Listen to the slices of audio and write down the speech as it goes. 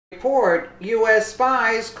report, U.S.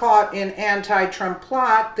 spies caught in anti-Trump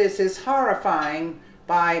plot. This is Horrifying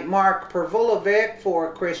by Mark Pervulovic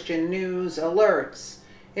for Christian News Alerts.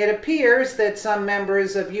 It appears that some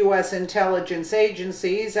members of U.S. intelligence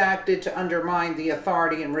agencies acted to undermine the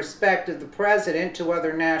authority and respect of the president to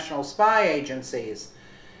other national spy agencies.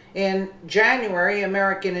 In January,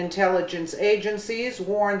 American intelligence agencies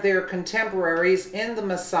warned their contemporaries in the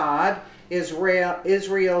Mossad,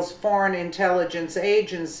 Israel's foreign intelligence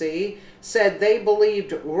agency, said they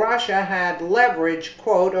believed Russia had leverage,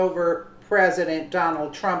 quote, over President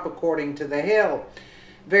Donald Trump, according to The Hill.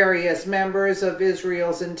 Various members of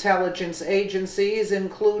Israel's intelligence agencies,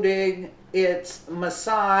 including its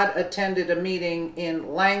Mossad, attended a meeting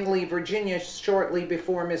in Langley, Virginia, shortly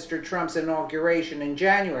before Mr. Trump's inauguration in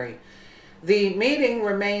January. The meeting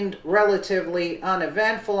remained relatively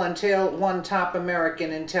uneventful until one top American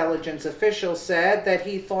intelligence official said that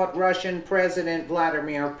he thought Russian President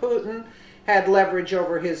Vladimir Putin had leverage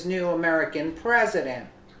over his new American president.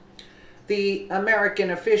 The American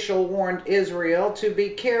official warned Israel to be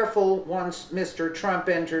careful once Mr. Trump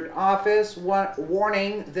entered office,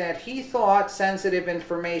 warning that he thought sensitive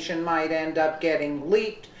information might end up getting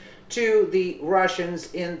leaked to the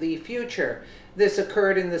Russians in the future. This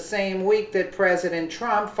occurred in the same week that President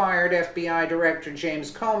Trump fired FBI Director James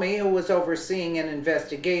Comey, who was overseeing an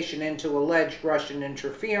investigation into alleged Russian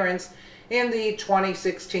interference in the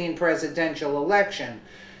 2016 presidential election.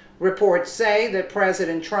 Reports say that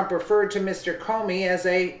President Trump referred to Mr. Comey as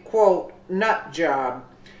a, quote, nut job.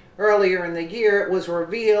 Earlier in the year, it was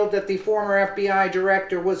revealed that the former FBI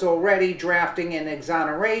director was already drafting an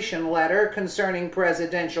exoneration letter concerning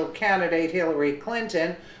presidential candidate Hillary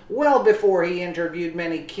Clinton well before he interviewed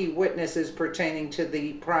many key witnesses pertaining to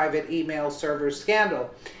the private email server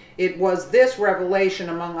scandal. It was this revelation,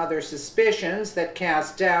 among other suspicions, that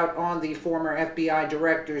cast doubt on the former FBI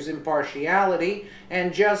director's impartiality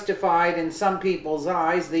and justified, in some people's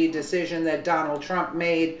eyes, the decision that Donald Trump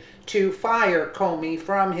made to fire Comey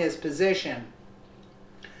from his position.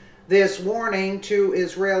 This warning to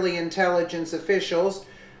Israeli intelligence officials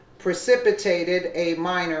precipitated a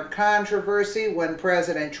minor controversy when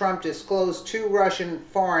President Trump disclosed to Russian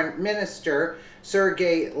Foreign Minister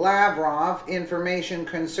Sergei Lavrov information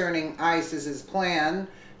concerning ISIS's plan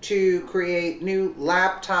to create new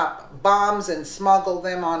laptop bombs and smuggle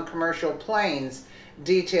them on commercial planes,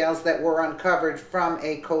 details that were uncovered from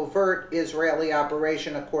a covert Israeli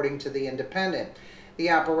operation, according to The Independent. The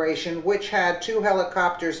operation, which had 2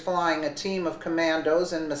 helicopters flying a team of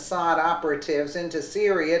commandos and Mossad operatives into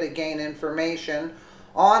Syria to gain information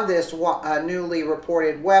on this newly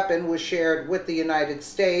reported weapon, was shared with the United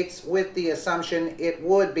States with the assumption it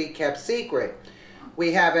would be kept secret.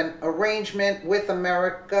 We have an arrangement with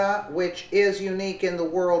America which is unique in the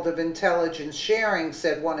world of intelligence sharing,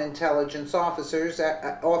 said one intelligence officer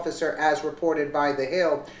as reported by The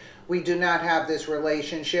Hill. We do not have this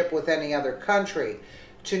relationship with any other country.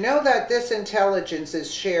 To know that this intelligence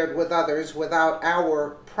is shared with others without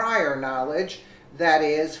our prior knowledge, that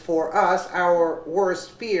is, for us, our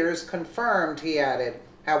worst fears confirmed, he added.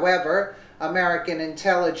 However, American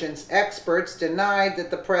intelligence experts denied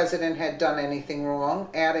that the president had done anything wrong,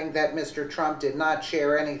 adding that Mr. Trump did not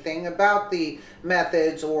share anything about the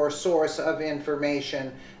methods or source of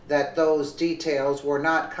information, that those details were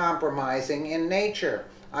not compromising in nature.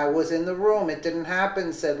 I was in the room. It didn't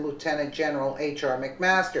happen, said Lieutenant General H.R.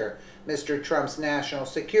 McMaster, Mr. Trump's national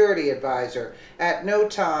security advisor. At no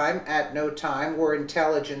time were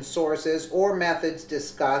intelligence sources or methods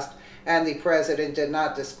discussed, and the president did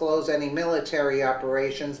not disclose any military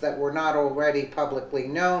operations that were not already publicly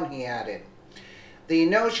known, he added. The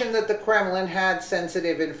notion that the Kremlin had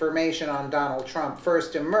sensitive information on Donald Trump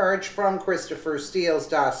first emerged from Christopher Steele's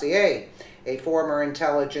dossier, a former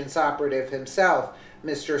intelligence operative himself.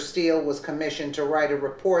 Mr. Steele was commissioned to write a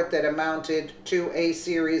report that amounted to a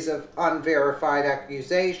series of unverified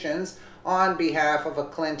accusations on behalf of a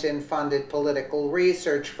Clinton-funded political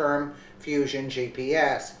research firm, Fusion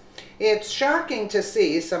GPS. It's shocking to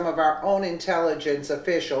see some of our own intelligence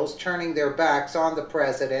officials turning their backs on the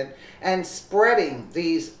president and spreading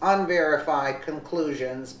these unverified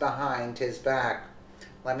conclusions behind his back.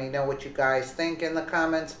 Let me know what you guys think in the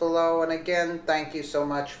comments below, and again, thank you so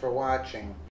much for watching.